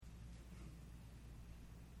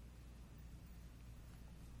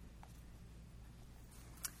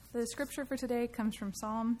The scripture for today comes from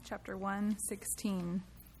Psalm chapter 1:16.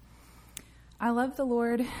 I love the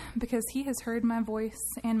Lord because he has heard my voice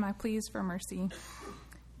and my pleas for mercy.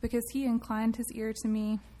 Because he inclined his ear to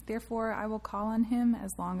me, therefore I will call on him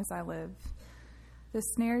as long as I live. The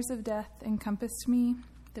snares of death encompassed me,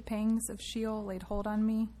 the pangs of Sheol laid hold on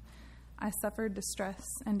me. I suffered distress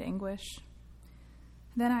and anguish.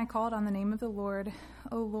 Then I called on the name of the Lord.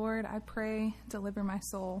 O Lord, I pray, deliver my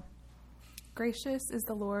soul. Gracious is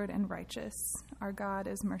the Lord and righteous. Our God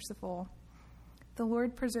is merciful. The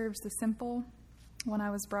Lord preserves the simple. When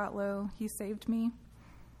I was brought low, he saved me.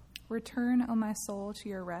 Return, O my soul, to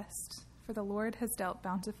your rest, for the Lord has dealt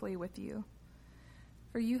bountifully with you.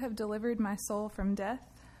 For you have delivered my soul from death,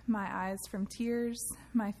 my eyes from tears,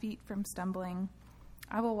 my feet from stumbling.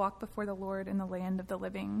 I will walk before the Lord in the land of the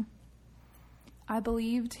living. I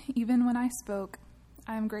believed even when I spoke,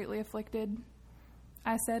 I am greatly afflicted.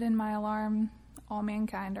 I said in my alarm, all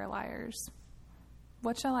mankind are liars.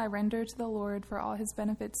 What shall I render to the Lord for all his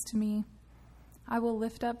benefits to me? I will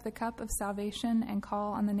lift up the cup of salvation and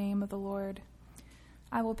call on the name of the Lord.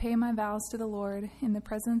 I will pay my vows to the Lord in the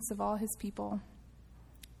presence of all his people.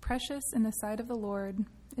 Precious in the sight of the Lord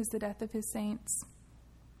is the death of his saints.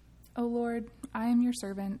 O Lord, I am your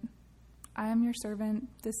servant. I am your servant,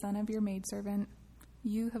 the son of your maidservant.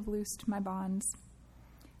 You have loosed my bonds.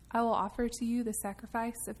 I will offer to you the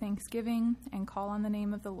sacrifice of thanksgiving and call on the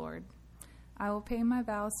name of the Lord. I will pay my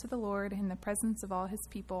vows to the Lord in the presence of all his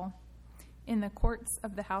people, in the courts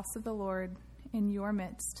of the house of the Lord, in your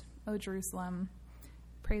midst, O Jerusalem.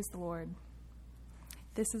 Praise the Lord.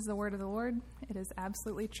 This is the word of the Lord. It is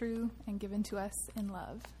absolutely true and given to us in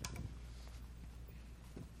love.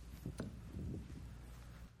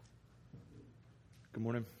 Good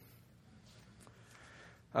morning.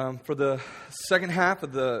 For the second half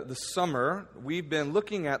of the summer, we've been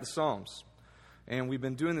looking at the Psalms. And we've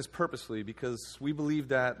been doing this purposely because we believe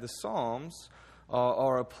that the Psalms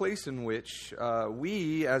are a place in which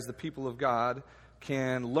we, as the people of God,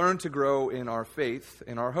 can learn to grow in our faith,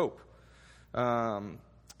 in our hope. And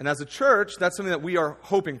as a church, that's something that we are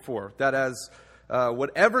hoping for. That as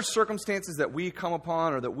whatever circumstances that we come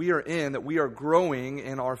upon or that we are in, that we are growing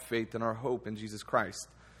in our faith and our hope in Jesus Christ.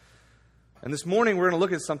 And this morning we're going to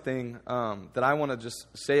look at something that I want to just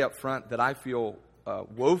say up front that I feel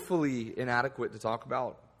woefully inadequate to talk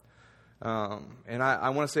about. And I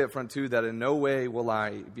want to say up front too that in no way will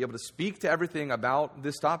I be able to speak to everything about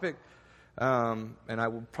this topic. And I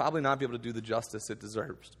will probably not be able to do the justice it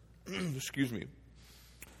deserves. Excuse me.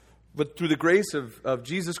 But through the grace of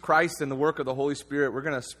Jesus Christ and the work of the Holy Spirit, we're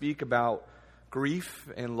going to speak about grief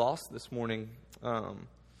and loss this morning.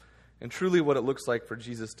 And truly what it looks like for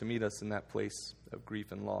Jesus to meet us in that place of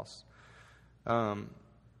grief and loss.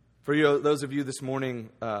 For you, those of you this morning,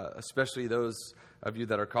 especially those of you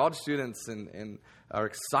that are college students and are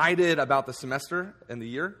excited about the semester and the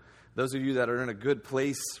year, those of you that are in a good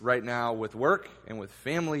place right now with work and with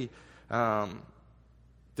family,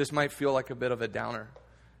 this might feel like a bit of a downer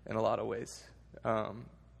in a lot of ways.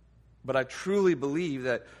 But I truly believe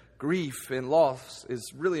that grief and loss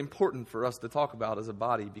is really important for us to talk about as a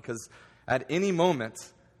body because at any moment,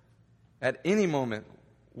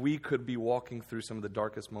 we could be walking through some of the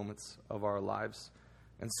darkest moments of our lives.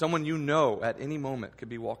 And someone you know at any moment could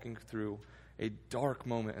be walking through a dark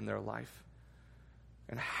moment in their life.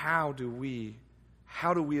 And how do we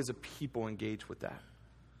as a people engage with that?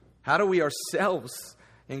 How do we ourselves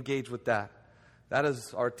engage with that? That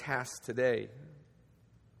is our task today.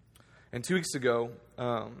 And 2 weeks ago,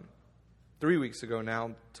 3 weeks ago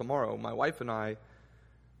now, tomorrow, my wife and I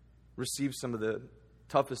received some of the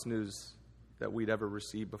toughest news that we'd ever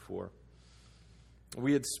received before.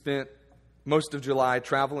 We had spent most of July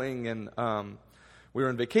traveling, and we were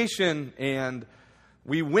on vacation, and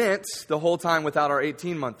we went the whole time without our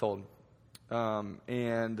 18-month-old.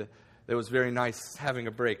 And it was very nice having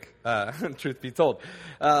a break, truth be told.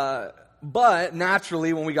 But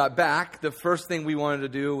naturally, when we got back, the first thing we wanted to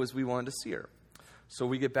do was we wanted to see her. So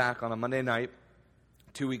we get back on a Monday night,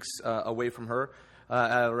 2 weeks away from her,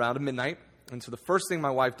 at around midnight. And so the first thing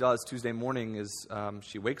my wife does Tuesday morning is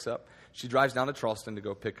she wakes up, she drives down to Charleston to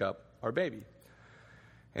go pick up our baby.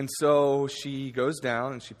 And so she goes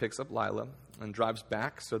down and she picks up Lila and drives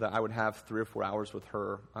back so that I would have 3 or 4 hours with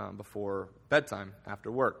her before bedtime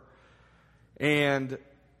after work. And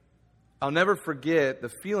I'll never forget the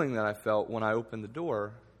feeling that I felt when I opened the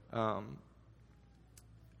door.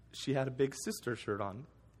 She had a big sister shirt on.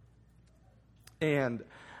 And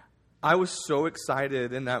I was so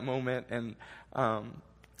excited in that moment. And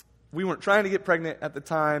we weren't trying to get pregnant at the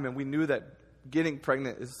time. And we knew that getting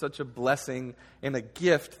pregnant is such a blessing and a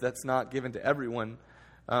gift that's not given to everyone.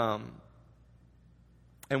 And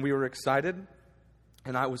we were excited.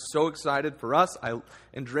 And I was so excited for us.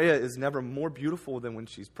 Andrea is never more beautiful than when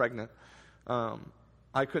she's pregnant.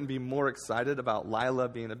 I couldn't be more excited about Lila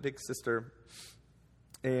being a big sister.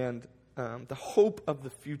 And the hope of the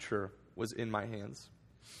future was in my hands.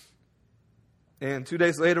 And 2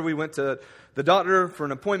 days later, we went to the doctor for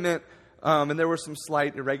an appointment, and there were some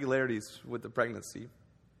slight irregularities with the pregnancy.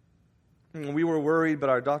 And we were worried, but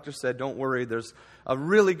our doctor said, don't worry, there's a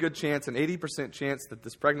really good chance, an 80% chance that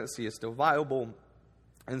this pregnancy is still viable.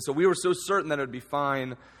 And so we were so certain that it would be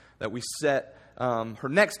fine that we set her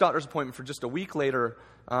next doctor's appointment for just a week later,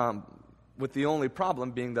 with the only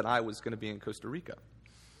problem being that I was going to be in Costa Rica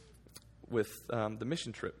with the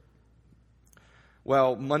mission trip.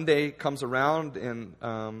 Well, Monday comes around, and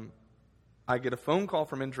I get a phone call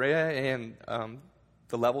from Andrea, and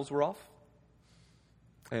the levels were off.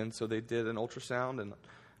 And so they did an ultrasound, and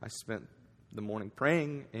I spent the morning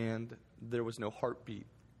praying, and there was no heartbeat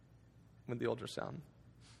with the ultrasound.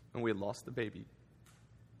 And we had lost the baby.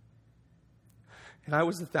 And I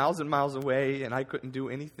was 1,000 miles away, and I couldn't do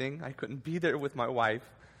anything. I couldn't be there with my wife.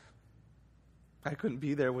 I couldn't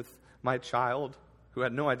be there with my child, who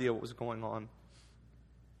had no idea what was going on.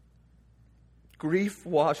 Grief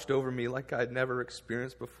washed over me like I'd never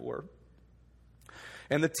experienced before.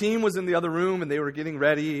 And the team was in the other room, and they were getting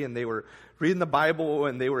ready, and they were reading the Bible,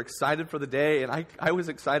 and they were excited for the day, and I was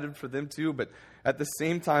excited for them too, but at the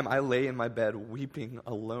same time, I lay in my bed weeping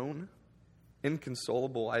alone,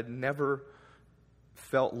 inconsolable. I'd never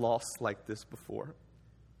felt lost like this before.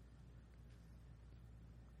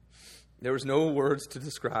 There was no words to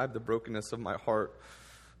describe the brokenness of my heart,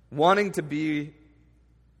 wanting to be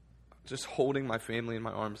just holding my family in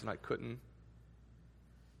my arms, and I couldn't.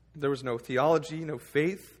 There was no theology, no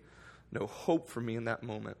faith, no hope for me in that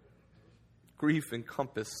moment. Grief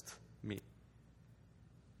encompassed me.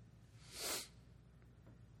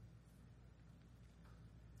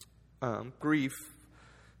 Grief,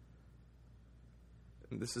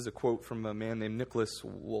 and this is a quote from a man named Nicholas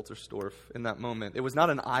Wolterstorff in that moment. It was not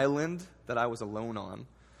an island that I was alone on.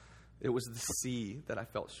 It was the sea that I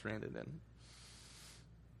felt stranded in.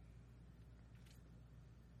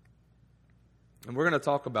 And we're going to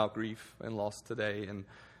talk about grief and loss today. And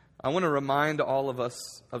I want to remind all of us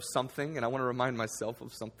of something, and I want to remind myself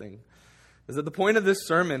of something. Is that the point of this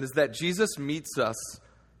sermon is that Jesus meets us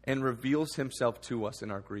and reveals himself to us in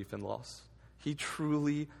our grief and loss. He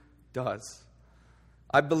truly does.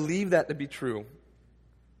 I believe that to be true.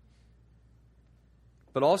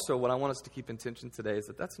 But also what I want us to keep in tension today is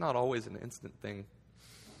that that's not always an instant thing.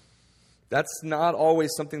 That's not always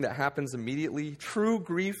something that happens immediately. True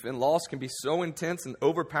grief and loss can be so intense and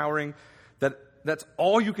overpowering that that's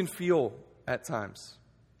all you can feel at times.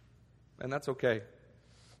 And that's okay.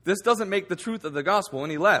 This doesn't make the truth of the gospel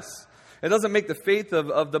any less. It doesn't make the faith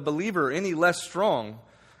of the believer any less strong.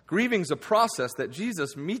 Grieving is a process that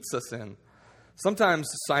Jesus meets us in. Sometimes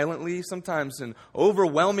silently, sometimes in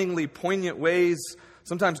overwhelmingly poignant ways,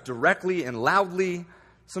 sometimes directly and loudly,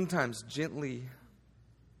 sometimes gently.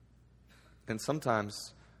 And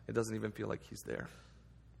sometimes it doesn't even feel like he's there.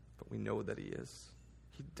 But we know that he is.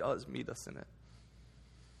 He does meet us in it.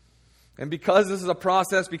 And because this is a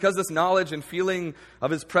process, because this knowledge and feeling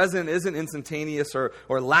of his presence isn't instantaneous or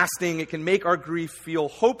lasting, it can make our grief feel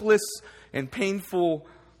hopeless and painful.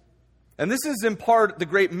 And this is in part the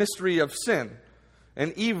great mystery of sin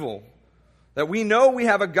and evil. That we know we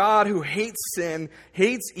have a God who hates sin,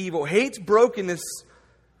 hates evil, hates brokenness,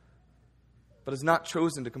 but has not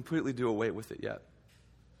chosen to completely do away with it yet.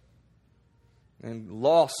 And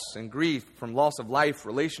loss and grief from loss of life,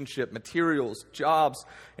 relationship, materials, jobs,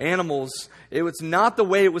 animals, it was not the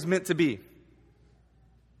way it was meant to be.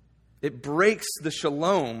 It breaks the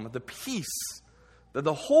shalom, the peace that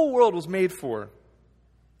the whole world was made for,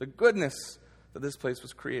 the goodness that this place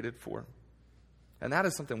was created for. And that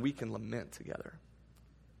is something we can lament together.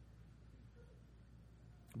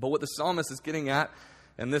 But what the psalmist is getting at,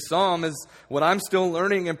 and this psalm is what I'm still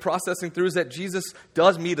learning and processing through, is that Jesus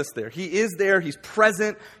does meet us there. He is there. He's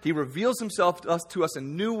present. He reveals himself to us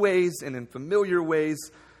in new ways and in familiar ways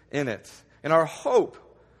in it. And our hope,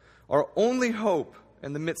 our only hope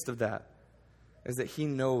in the midst of that, is that he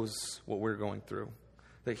knows what we're going through,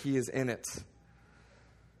 that he is in it.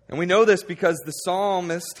 And we know this because the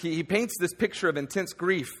psalmist, he paints this picture of intense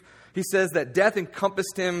grief. He says that death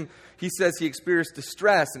encompassed him. He says he experienced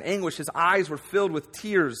distress and anguish. His eyes were filled with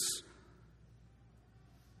tears.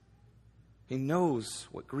 He knows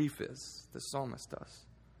what grief is. The psalmist does.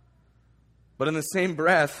 But in the same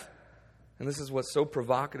breath, and this is what's so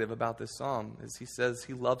provocative about this psalm, is he says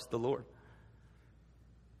he loves the Lord.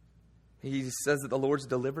 He says that the Lord's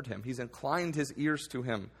delivered him. He's inclined his ears to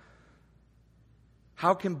him.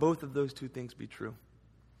 How can both of those two things be true?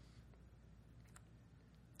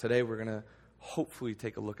 Today we're going to hopefully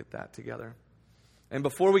take a look at that together. And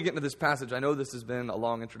before we get into this passage, I know this has been a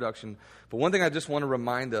long introduction, but one thing I just want to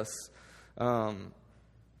remind us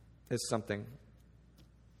is something.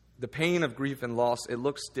 The pain of grief and loss, it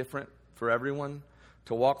looks different for everyone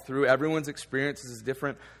to walk through. Everyone's experience is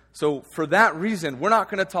different. So for that reason, we're not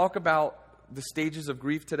going to talk about the stages of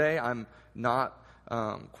grief today. I'm not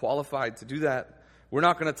qualified to do that. We're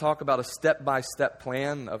not going to talk about a step-by-step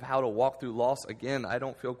plan of how to walk through loss. Again, I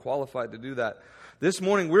don't feel qualified to do that. This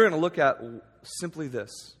morning, we're going to look at simply this.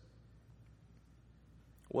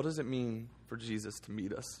 What does it mean for Jesus to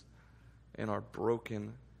meet us in our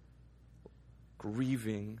broken,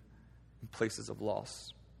 grieving places of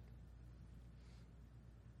loss?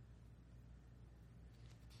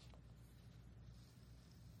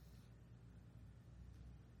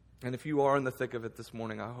 And if you are in the thick of it this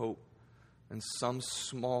morning, I hope in some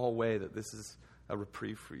small way that this is a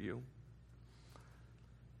reprieve for you.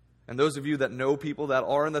 And those of you that know people that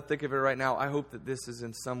are in the thick of it right now, I hope that this is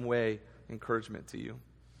in some way encouragement to you.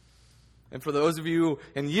 And for those of you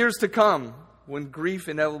in years to come, when grief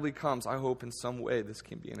inevitably comes, I hope in some way this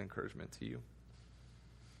can be an encouragement to you.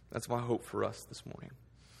 That's my hope for us this morning.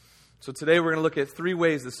 So today we're going to look at 3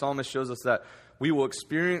 ways the psalmist shows us that we will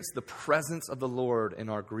experience the presence of the Lord in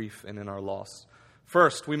our grief and in our loss.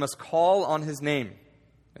 First, we must call on his name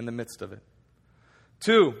in the midst of it.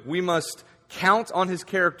 2, we must count on his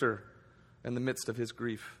character in the midst of his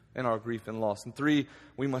grief and our grief and loss. And 3,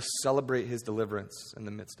 we must celebrate his deliverance in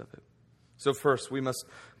the midst of it. So first, we must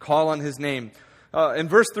call on his name. In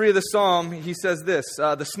verse 3 of the psalm, he says this,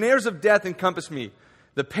 the snares of death encompassed me.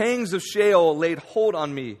 The pangs of Sheol laid hold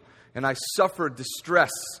on me, and I suffered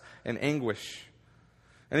distress and anguish.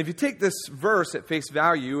 And if you take this verse at face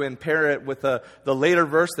value and pair it with the later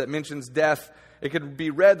verse that mentions death, it could be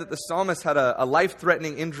read that the psalmist had a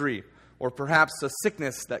life-threatening injury or perhaps a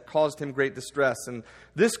sickness that caused him great distress. And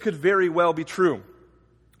this could very well be true.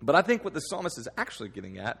 But I think what the psalmist is actually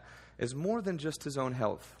getting at is more than just his own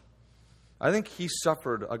health. I think he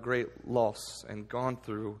suffered a great loss and gone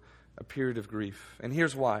through a period of grief. And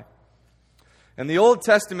here's why. In the Old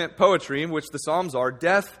Testament poetry, which the Psalms are,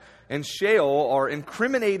 death and Sheol are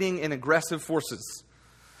incriminating and aggressive forces.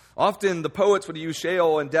 Often the poets would use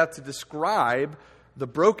Sheol and death to describe the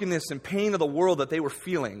brokenness and pain of the world that they were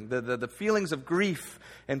feeling, the feelings of grief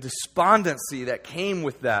and despondency that came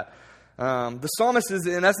with that. The psalmist is,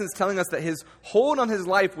 in essence, telling us that his hold on his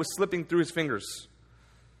life was slipping through his fingers.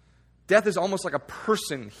 Death is almost like a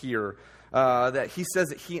person here, that he says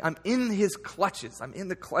that I'm in his clutches. I'm in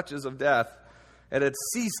the clutches of death. It had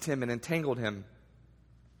seized him and entangled him.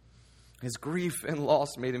 His grief and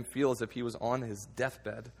loss made him feel as if he was on his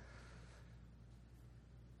deathbed.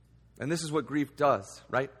 And this is what grief does,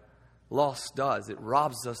 right? Loss does. It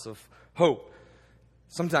robs us of hope.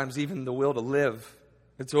 Sometimes even the will to live.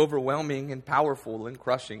 It's overwhelming and powerful and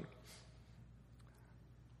crushing.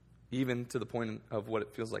 Even to the point of what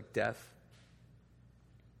it feels like death.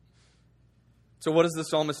 So what does the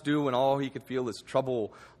psalmist do when all he could feel is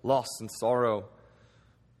trouble, loss, and sorrow?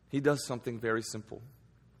 He does something very simple.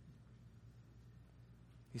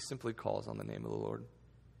 He simply calls on the name of the Lord.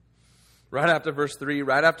 Right after verse 3,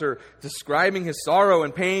 right after describing his sorrow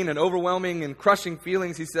and pain and overwhelming and crushing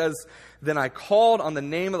feelings, he says, "Then I called on the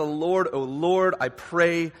name of the Lord. O Lord, I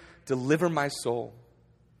pray, deliver my soul."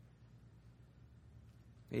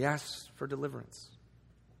 He asks for deliverance.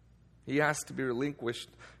 He asked to be relinquished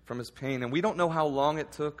from his pain. And we don't know how long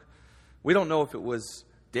it took. We don't know if it was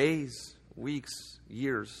days, weeks,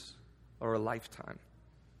 years, or a lifetime.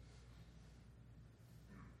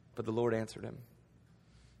 But the Lord answered him.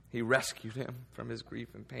 He rescued him from his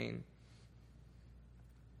grief and pain.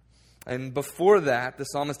 And before that, the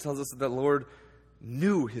psalmist tells us that the Lord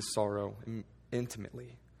knew his sorrow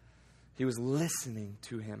intimately. He was listening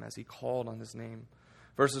to him as he called on his name.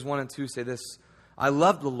 Verses 1 and 2 say this, "I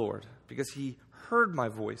love the Lord because he heard my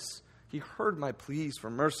voice. He heard my pleas for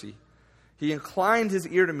mercy. He inclined his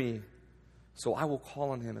ear to me, so I will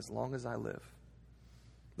call on him as long as I live."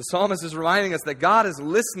 The psalmist is reminding us that God is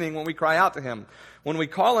listening when we cry out to him. When we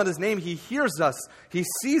call on his name, he hears us. He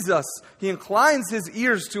sees us. He inclines his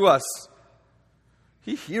ears to us.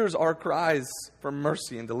 He hears our cries for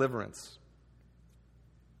mercy and deliverance.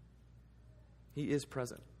 He is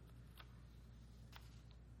present.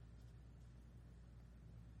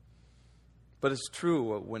 But it's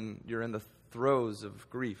true when you're in the throes of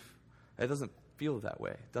grief. It doesn't feel that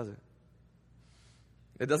way, does it?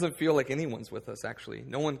 It doesn't feel like anyone's with us, actually.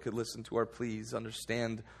 No one could listen to our pleas,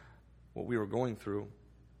 understand what we were going through.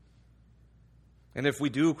 And if we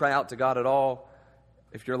do cry out to God at all,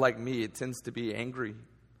 if you're like me, it tends to be angry,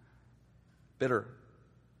 bitter,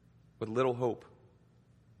 with little hope,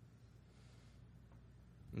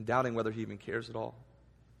 and doubting whether He even cares at all.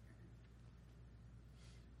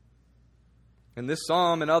 In this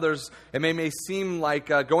psalm and others, it may seem like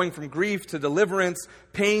going from grief to deliverance,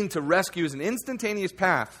 pain to rescue is an instantaneous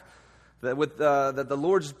path that the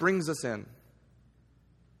Lord just brings us in.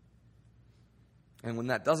 And when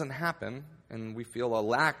that doesn't happen, and we feel a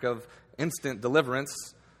lack of instant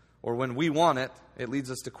deliverance, or when we want it, it leads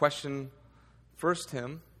us to question first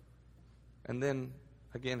Him, and then,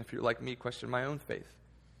 again, if you're like me, question my own faith.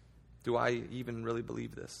 Do I even really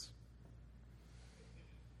believe this?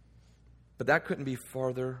 But that couldn't be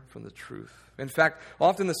farther from the truth. In fact,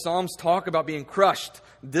 often the Psalms talk about being crushed,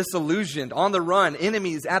 disillusioned, on the run,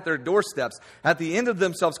 enemies at their doorsteps, at the end of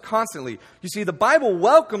themselves constantly. You see, the Bible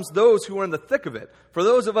welcomes those who are in the thick of it. For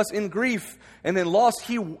those of us in grief and in loss,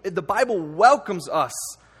 the Bible welcomes us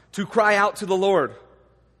to cry out to the Lord,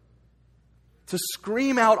 to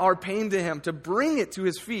scream out our pain to Him, to bring it to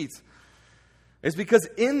His feet. It's because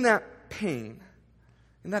in that pain,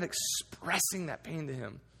 in that expressing that pain to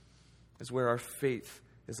Him, is where our faith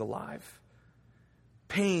is alive.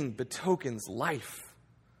 Pain betokens life.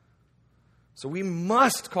 So we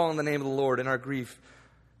must call on the name of the Lord in our grief,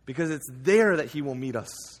 because it's there that He will meet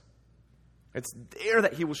us. It's there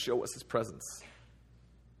that He will show us His presence.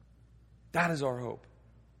 That is our hope.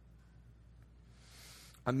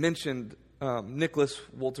 I mentioned Nicholas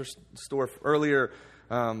Wolterstorff earlier.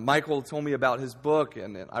 Michael told me about his book,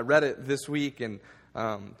 and I read it this week and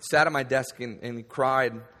sat at my desk and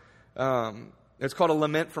cried. It's called A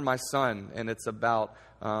Lament for My Son, and it's about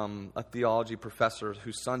a theology professor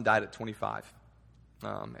whose son died at 25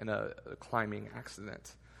 in a climbing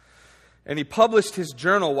accident. And he published his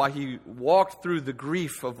journal while he walked through the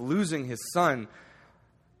grief of losing his son.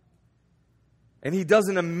 And he does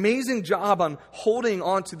an amazing job on holding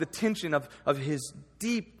on to the tension of his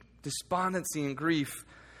deep despondency and grief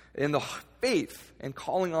in the faith and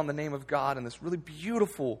calling on the name of God in this really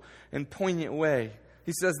beautiful and poignant way.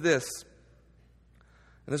 He says this,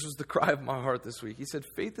 and this was the cry of my heart this week. He said,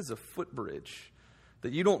 faith is a footbridge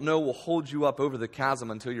that you don't know will hold you up over the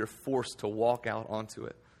chasm until you're forced to walk out onto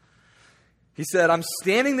it. He said, I'm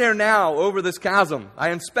standing there now over this chasm. I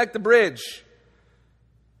inspect the bridge.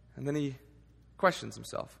 And then he questions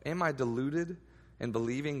himself. Am I deluded in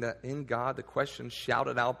believing that in God the question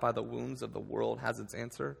shouted out by the wounds of the world has its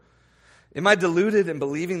answer? Am I deluded in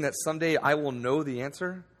believing that someday I will know the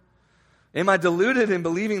answer? Am I deluded in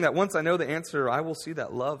believing that once I know the answer, I will see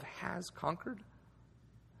that love has conquered?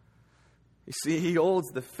 You see, he holds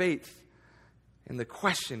the faith and the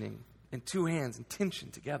questioning in two hands and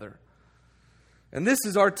tension together. And this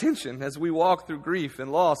is our tension as we walk through grief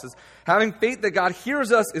and loss, is having faith that God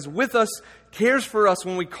hears us, is with us, cares for us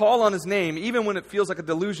when we call on His name, even when it feels like a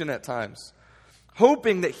delusion at times.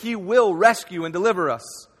 Hoping that He will rescue and deliver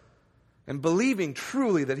us, and believing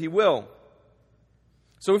truly that He will.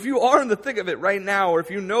 So if you are in the thick of it right now, or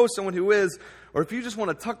if you know someone who is, or if you just want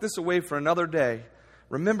to tuck this away for another day,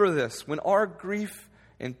 remember this: when our grief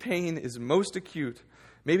and pain is most acute,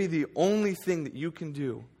 maybe the only thing that you can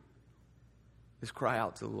do is cry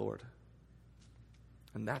out to the Lord.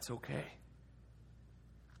 And that's okay.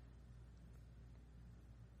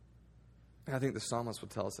 And I think the psalmist would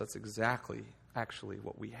tell us that's exactly, actually,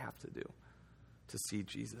 what we have to do to see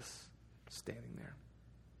Jesus standing there.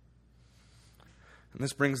 And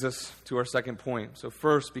this brings us to our second point. So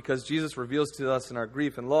first, because Jesus reveals to us in our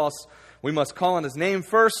grief and loss, we must call on His name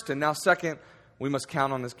first. And now second, we must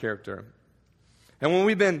count on His character. And when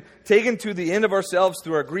we've been taken to the end of ourselves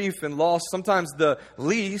through our grief and loss, sometimes the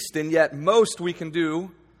least and yet most we can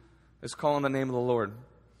do is call on the name of the Lord,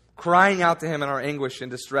 crying out to Him in our anguish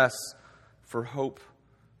and distress for hope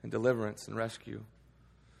and deliverance and rescue.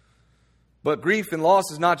 But grief and loss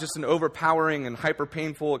is not just an overpowering and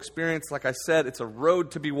hyper-painful experience. Like I said, it's a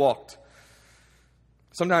road to be walked.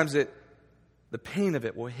 Sometimes the pain of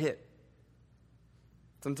it will hit.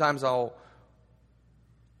 Sometimes I'll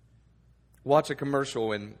watch a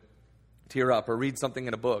commercial and tear up, or read something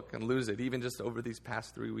in a book and lose it, even just over these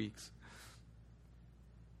past 3 weeks.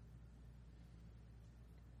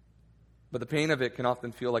 But the pain of it can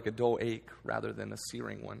often feel like a dull ache rather than a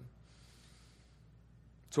searing one.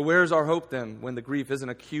 So where's our hope then when the grief isn't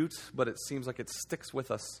acute, but it seems like it sticks with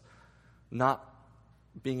us, not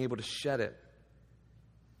being able to shed it?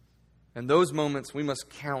 In those moments, we must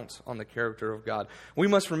count on the character of God. We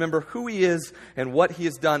must remember who He is and what He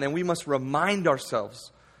has done, and we must remind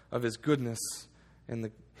ourselves of His goodness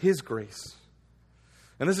and His grace.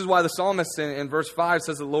 And this is why the psalmist in verse 5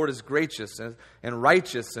 says the Lord is gracious and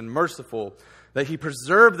righteous and merciful, that he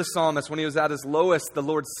preserved the psalmist when he was at his lowest. The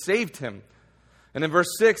Lord saved him. And in verse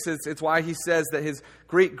 6, it's why he says that his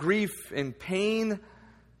great grief and pain,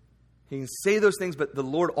 he can say those things, but the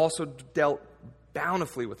Lord also dealt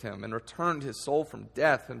bountifully with him and returned his soul from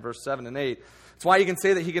death in verse 7 and 8. It's why you can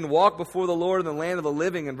say that he can walk before the Lord in the land of the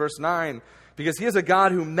living in verse 9, because he is a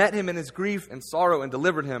God who met him in his grief and sorrow and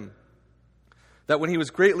delivered him. That when he was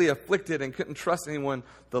greatly afflicted and couldn't trust anyone,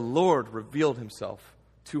 the Lord revealed himself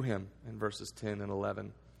to him in verses 10 and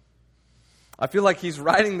 11. I feel like he's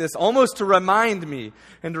writing this almost to remind me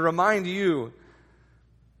and to remind you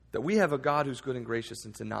that we have a God who's good and gracious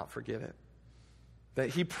and to not forget it. That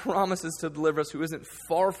he promises to deliver us, who isn't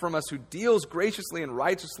far from us, who deals graciously and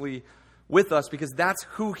righteously with us, because that's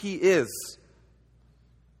who he is.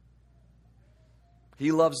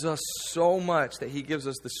 He loves us so much that he gives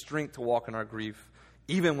us the strength to walk in our grief,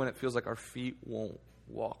 even when it feels like our feet won't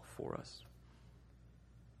walk for us.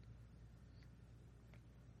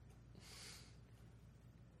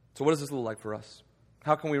 So what does this look like for us?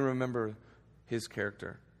 How can we remember his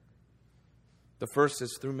character? The first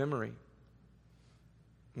is through memory.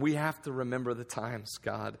 We have to remember the times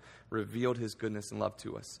God revealed his goodness and love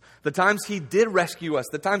to us. The times he did rescue us.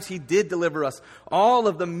 The times he did deliver us. All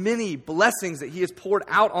of the many blessings that he has poured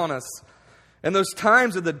out on us. And those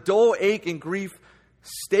times of the dull ache and grief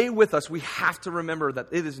stay with us. We have to remember that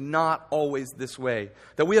it is not always this way.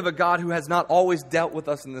 That we have a God who has not always dealt with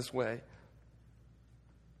us in this way.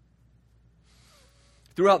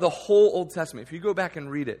 Throughout the whole Old Testament, if you go back and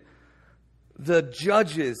read it, the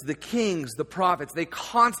judges, the kings, the prophets, they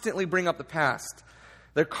constantly bring up the past.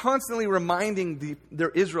 They're constantly reminding their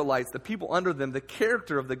Israelites, the people under them, the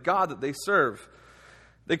character of the God that they serve.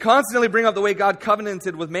 They constantly bring up the way God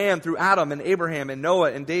covenanted with man through Adam and Abraham and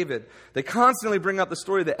Noah and David. They constantly bring up the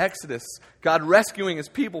story of the Exodus, God rescuing his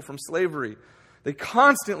people from slavery. They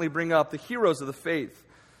constantly bring up the heroes of the faith.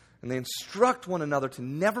 And they instruct one another to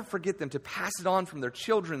never forget them, to pass it on from their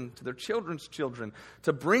children to their children's children,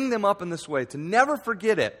 to bring them up in this way, to never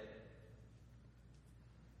forget it.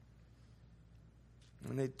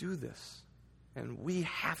 And they do this. And we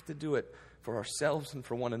have to do it for ourselves and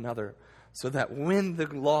for one another, so that when the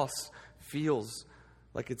loss feels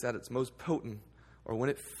like it's at its most potent, or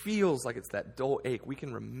when it feels like it's that dull ache, we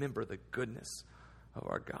can remember the goodness of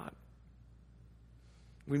our God.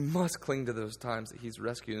 We must cling to those times that he's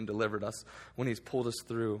rescued and delivered us, when he's pulled us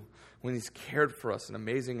through, when he's cared for us in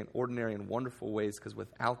amazing and ordinary and wonderful ways, because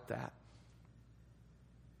without that,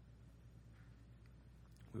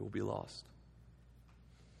 we will be lost.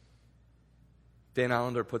 Dan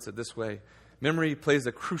Allender puts it this way: memory plays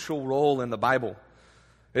a crucial role in the Bible.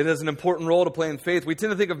 It has an important role to play in faith. We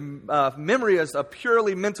tend to think of memory as a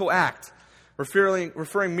purely mental act,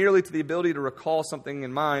 referring merely to the ability to recall something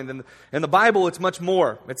in mind. And in the Bible, it's much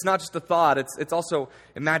more. It's not just a thought. It's also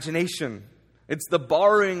imagination. It's the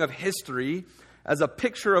borrowing of history as a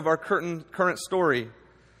picture of our current story.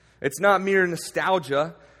 It's not mere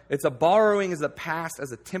nostalgia. It's a borrowing of the past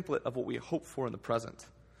as a template of what we hope for in the present.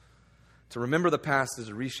 To remember the past is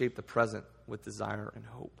to reshape the present with desire and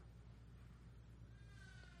hope.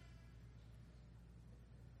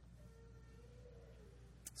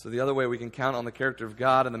 So the other way we can count on the character of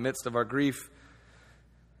God in the midst of our grief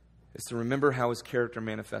is to remember how his character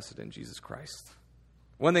manifested in Jesus Christ.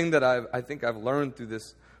 One thing that I think I've learned through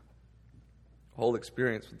this whole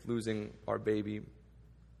experience with losing our baby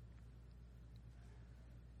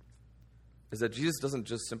is that Jesus doesn't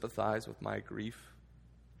just sympathize with my grief.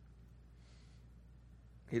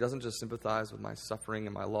 He doesn't just sympathize with my suffering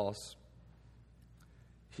and my loss.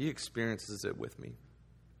 He experiences it with me.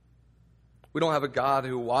 We don't have a God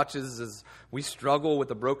who watches as we struggle with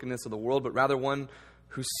the brokenness of the world, but rather one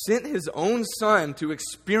who sent his own son to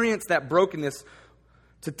experience that brokenness,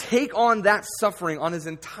 to take on that suffering on his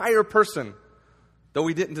entire person, though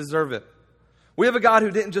we didn't deserve it. We have a God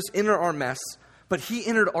who didn't just enter our mess, but he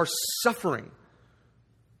entered our suffering,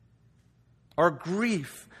 our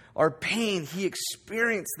grief, our pain. He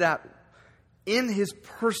experienced that in his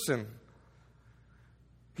person.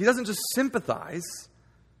 He doesn't just sympathize,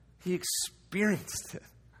 he experienced it.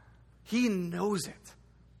 He knows it.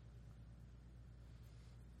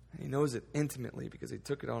 He knows it intimately because he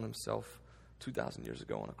took it on himself 2,000 years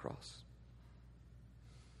ago on a cross.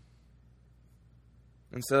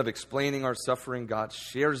 Instead of explaining our suffering, God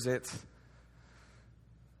shares it,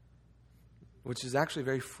 which is actually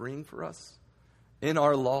very freeing for us. In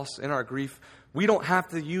our loss, in our grief, we don't have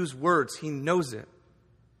to use words. He knows it.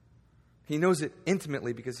 He knows it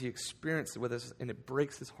intimately because he experienced it with us, and it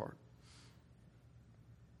breaks his heart.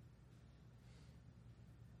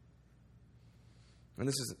 And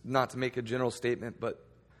this is not to make a general statement, but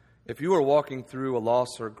if you are walking through a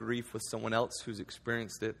loss or grief with someone else who's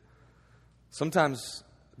experienced it, sometimes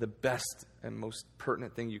the best and most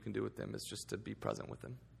pertinent thing you can do with them is just to be present with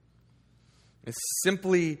them. It's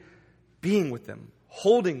simply being with them,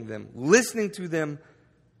 holding them, listening to them,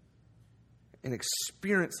 and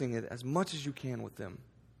experiencing it as much as you can with them.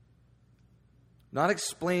 Not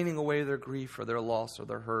explaining away their grief or their loss or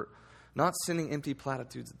their hurt. Not sending empty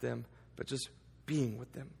platitudes at them, but just being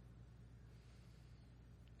with them.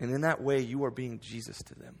 And in that way, you are being Jesus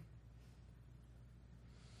to them.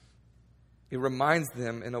 It reminds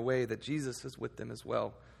them in a way that Jesus is with them as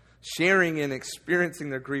well. Sharing and experiencing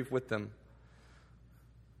their grief with them.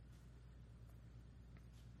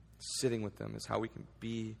 Sitting with them is how we can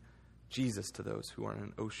be Jesus to those who are in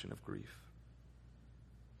an ocean of grief.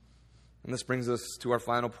 And this brings us to our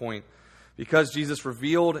final point. Because Jesus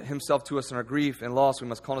revealed himself to us in our grief and loss, we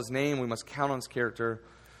must call his name, we must count on his character,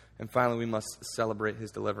 and finally we must celebrate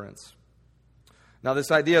his deliverance. Now, this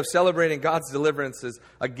idea of celebrating God's deliverance is,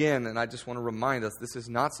 again, and I just want to remind us, this is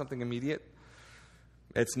not something immediate.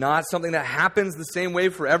 It's not something that happens the same way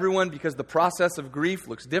for everyone because the process of grief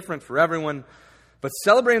looks different for everyone. But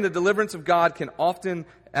celebrating the deliverance of God can often,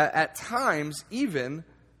 at times even,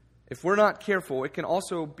 if we're not careful, it can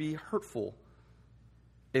also be hurtful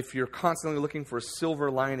if you're constantly looking for a silver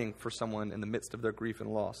lining for someone in the midst of their grief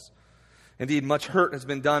and loss. Indeed, much hurt has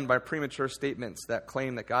been done by premature statements that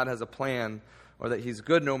claim that God has a plan or that he's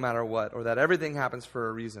good no matter what, or that everything happens for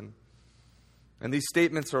a reason. And these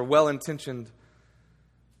statements are well-intentioned,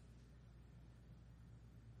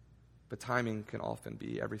 but timing can often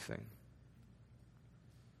be everything.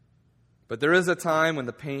 But there is a time when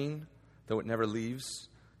the pain, though it never leaves,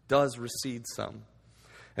 does recede some.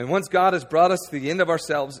 And once God has brought us to the end of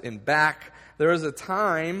ourselves and back, there is a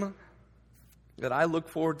time that I look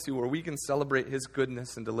forward to where we can celebrate his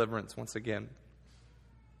goodness and deliverance once again.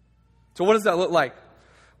 So what does that look like?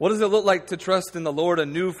 What does it look like to trust in the Lord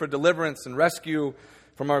anew for deliverance and rescue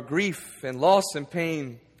from our grief and loss and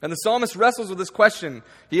pain? And the psalmist wrestles with this question.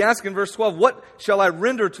 He asks in verse 12, "What shall I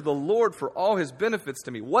render to the Lord for all his benefits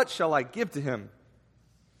to me? What shall I give to him?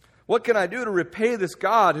 What can I do to repay this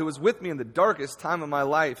God who was with me in the darkest time of my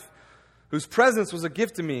life, whose presence was a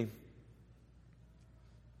gift to me?"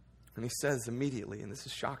 And he says immediately, and this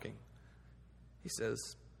is shocking, he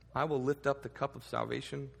says, "I will lift up the cup of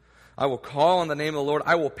salvation. I will call on the name of the Lord.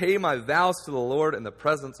 I will pay my vows to the Lord in the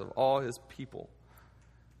presence of all his people."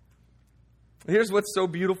 Here's what's so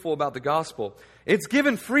beautiful about the gospel. It's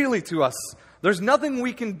given freely to us. There's nothing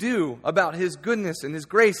we can do about his goodness and his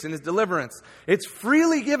grace and his deliverance. It's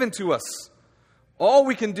freely given to us. All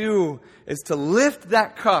we can do is to lift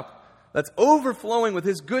that cup that's overflowing with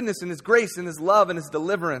his goodness and his grace and his love and his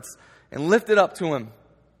deliverance and lift it up to him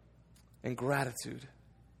in gratitude.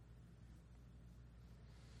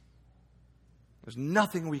 There's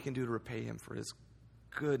nothing we can do to repay him for his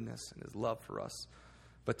goodness and his love for us,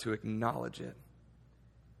 but to acknowledge it.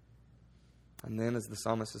 And then, as the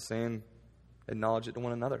psalmist is saying, acknowledge it to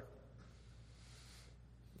one another.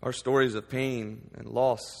 Our stories of pain and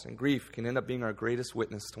loss and grief can end up being our greatest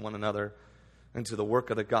witness to one another and to the work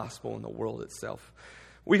of the gospel in the world itself.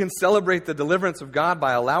 We can celebrate the deliverance of God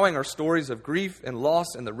by allowing our stories of grief and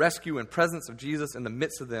loss and the rescue and presence of Jesus in the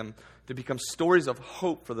midst of them to become stories of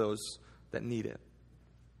hope for those that need it,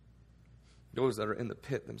 those that are in the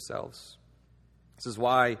pit themselves. This is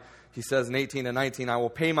why he says in 18 and 19, "I will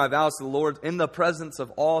pay my vows to the Lord in the presence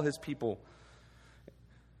of all his people,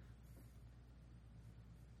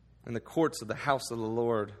 in the courts of the house of the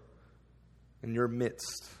Lord, in your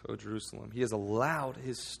midst, O Jerusalem." He has allowed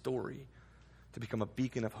his story to become a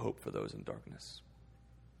beacon of hope for those in darkness.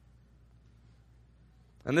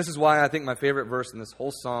 And this is why I think my favorite verse in this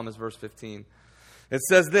whole psalm is verse 15. It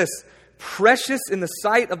says this, "Precious in the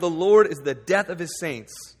sight of the Lord is the death of his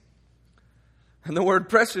saints." And the word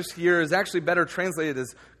precious here is actually better translated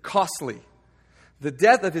as costly. The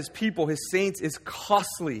death of his people, his saints, is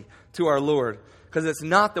costly to our Lord because it's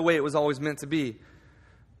not the way it was always meant to be.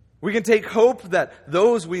 We can take hope that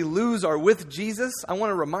those we lose are with Jesus. I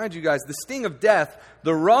want to remind you guys, the sting of death,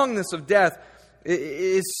 the wrongness of death,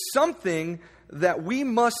 is something that we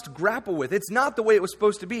must grapple with. It's not the way it was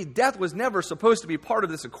supposed to be. Death was never supposed to be part of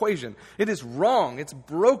this equation. It is wrong. It's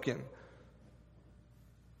broken.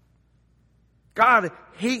 God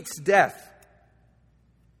hates death.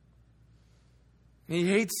 He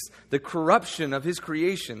hates the corruption of his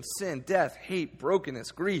creation, sin, death, hate,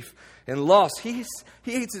 brokenness, grief, and loss. He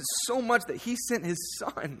hates it so much that he sent his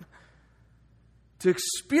son to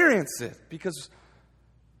experience it because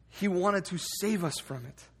he wanted to save us from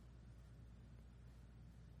it.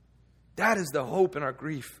 That is the hope in our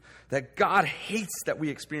grief, that God hates that we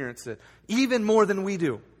experience it, even more than we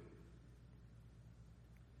do.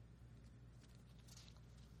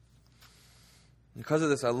 Because of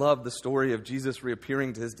this, I love the story of Jesus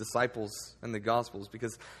reappearing to his disciples in the Gospels,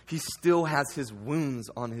 because he still has his wounds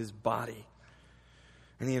on his body.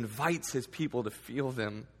 And he invites his people to feel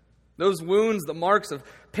them. Those wounds, the marks of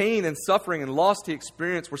pain and suffering and loss he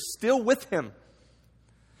experienced, were still with him,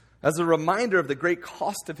 as a reminder of the great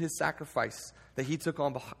cost of his sacrifice that he took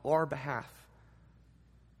on our behalf.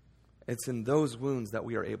 It's in those wounds that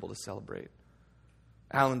we are able to celebrate.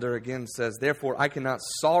 Allender again says, "Therefore I cannot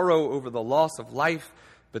sorrow over the loss of life,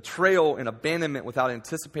 betrayal, and abandonment without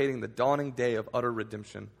anticipating the dawning day of utter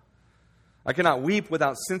redemption. I cannot weep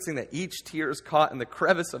without sensing that each tear is caught in the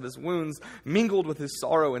crevice of his wounds, mingled with his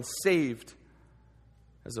sorrow, and saved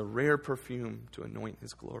as a rare perfume to anoint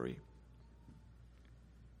his glory."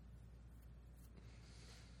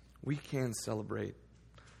 We can celebrate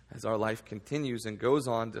as our life continues and goes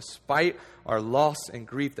on, despite our loss and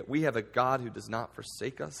grief, that we have a God who does not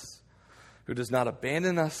forsake us, who does not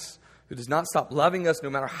abandon us, who does not stop loving us no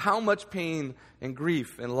matter how much pain and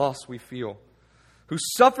grief and loss we feel, who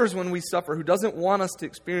suffers when we suffer, who doesn't want us to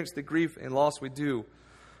experience the grief and loss we do,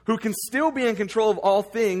 who can still be in control of all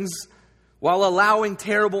things while allowing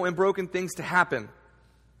terrible and broken things to happen.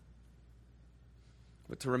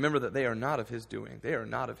 But to remember that they are not of his doing, they are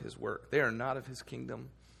not of his work, they are not of his kingdom,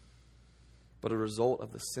 but a result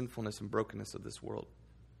of the sinfulness and brokenness of this world.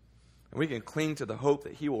 And we can cling to the hope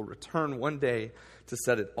that he will return one day to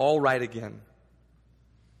set it all right again.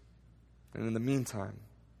 And in the meantime,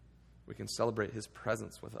 we can celebrate his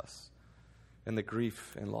presence with us in the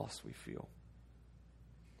grief and loss we feel.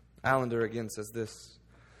 Allender again says this: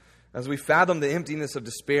 "As we fathom the emptiness of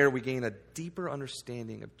despair, we gain a deeper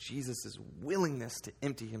understanding of Jesus' willingness to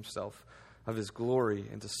empty himself of his glory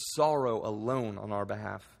and to sorrow alone on our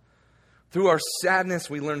behalf. Through our sadness,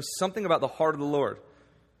 we learn something about the heart of the Lord.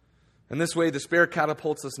 In this way, despair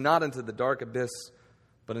catapults us not into the dark abyss,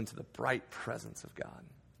 but into the bright presence of God."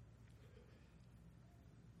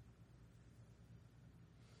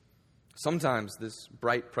 Sometimes this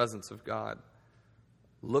bright presence of God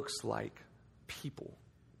looks like people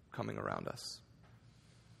coming around us.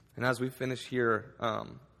 And as we finish here,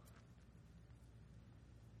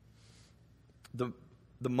 the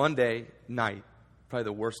Monday night, probably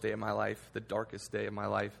the worst day of my life, the darkest day of my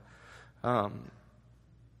life,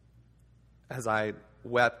 as I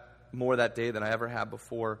wept more that day than I ever had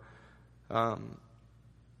before,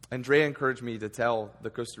 Andrea encouraged me to tell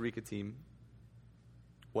the Costa Rica team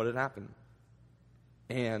what had happened.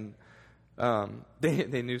 And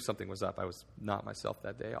they knew something was up. I was not myself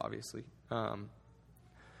that day, obviously. And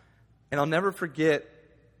I'll never forget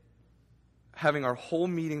having our whole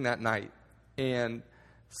meeting that night and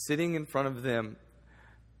sitting in front of them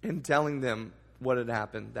and telling them what had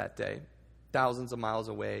happened that day, thousands of miles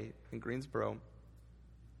away in Greensboro.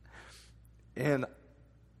 And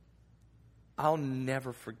I'll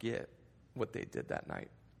never forget what they did that night.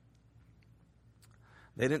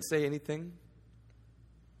 They didn't say anything.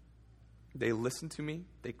 They listened to me.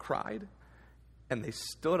 They cried. And they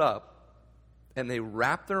stood up and they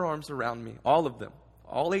wrapped their arms around me, all of them,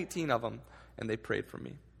 all 18 of them, and they prayed for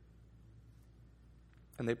me.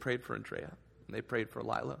 And they prayed for Andrea. And they prayed for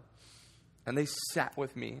Lila. And they sat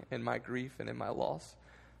with me in my grief and in my loss.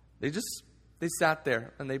 They sat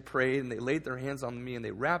there and they prayed and they laid their hands on me and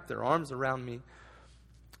they wrapped their arms around me.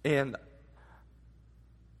 And,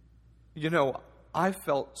 I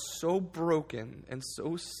felt so broken and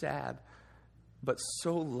so sad, but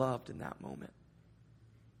so loved in that moment.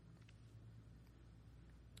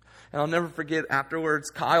 And I'll never forget afterwards,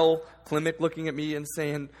 Kyle Klimek looking at me and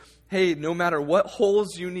saying, "Hey, no matter what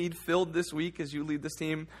holes you need filled this week as you lead this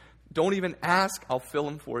team, don't even ask, I'll fill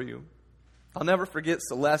them for you." I'll never forget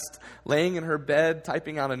Celeste laying in her bed,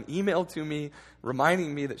 typing out an email to me,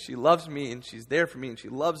 reminding me that she loves me and she's there for me and she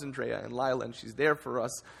loves Andrea and Lila and she's there for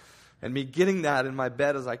us. And me getting that in my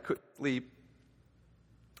bed as I couldn't sleep.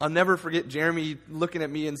 I'll never forget Jeremy looking at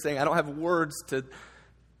me and saying, "I don't have words to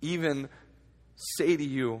even say to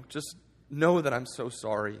you. Just know that I'm so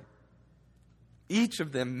sorry." Each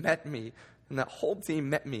of them met me, and that whole team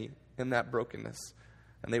met me in that brokenness.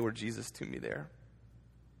 And they were Jesus to me there.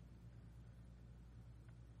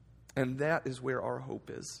 And that is where our hope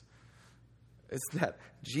is. It's that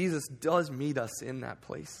Jesus does meet us in that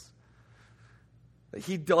place. That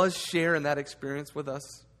he does share in that experience with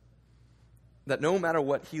us. That no matter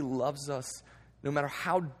what, he loves us. No matter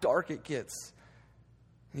how dark it gets,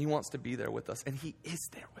 he wants to be there with us. And he is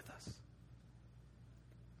there with us.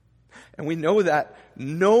 And we know that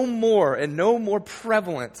no more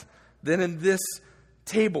prevalent than in this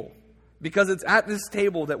table. Because it's at this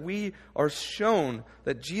table that we are shown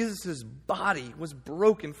that Jesus' body was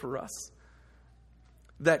broken for us.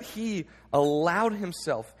 That he allowed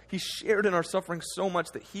himself, he shared in our suffering so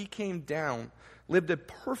much that he came down, lived a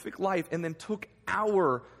perfect life, and then took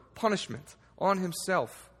our punishment on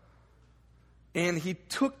himself. And he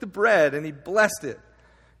took the bread and he blessed it.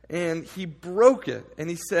 And he broke it. And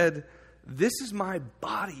he said, "This is my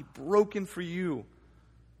body broken for you."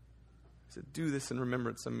 He said, "Do this in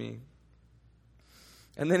remembrance of me."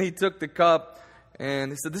 And then he took the cup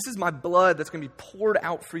and he said, "This is my blood that's going to be poured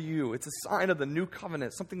out for you. It's a sign of the new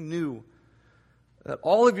covenant, something new. That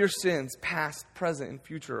all of your sins, past, present, and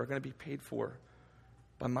future, are going to be paid for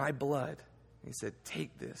by my blood." And he said,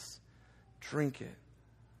 "Take this, drink it,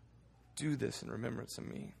 do this in remembrance of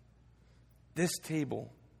me." This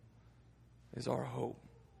table is our hope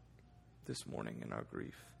this morning in our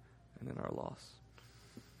grief and in our loss.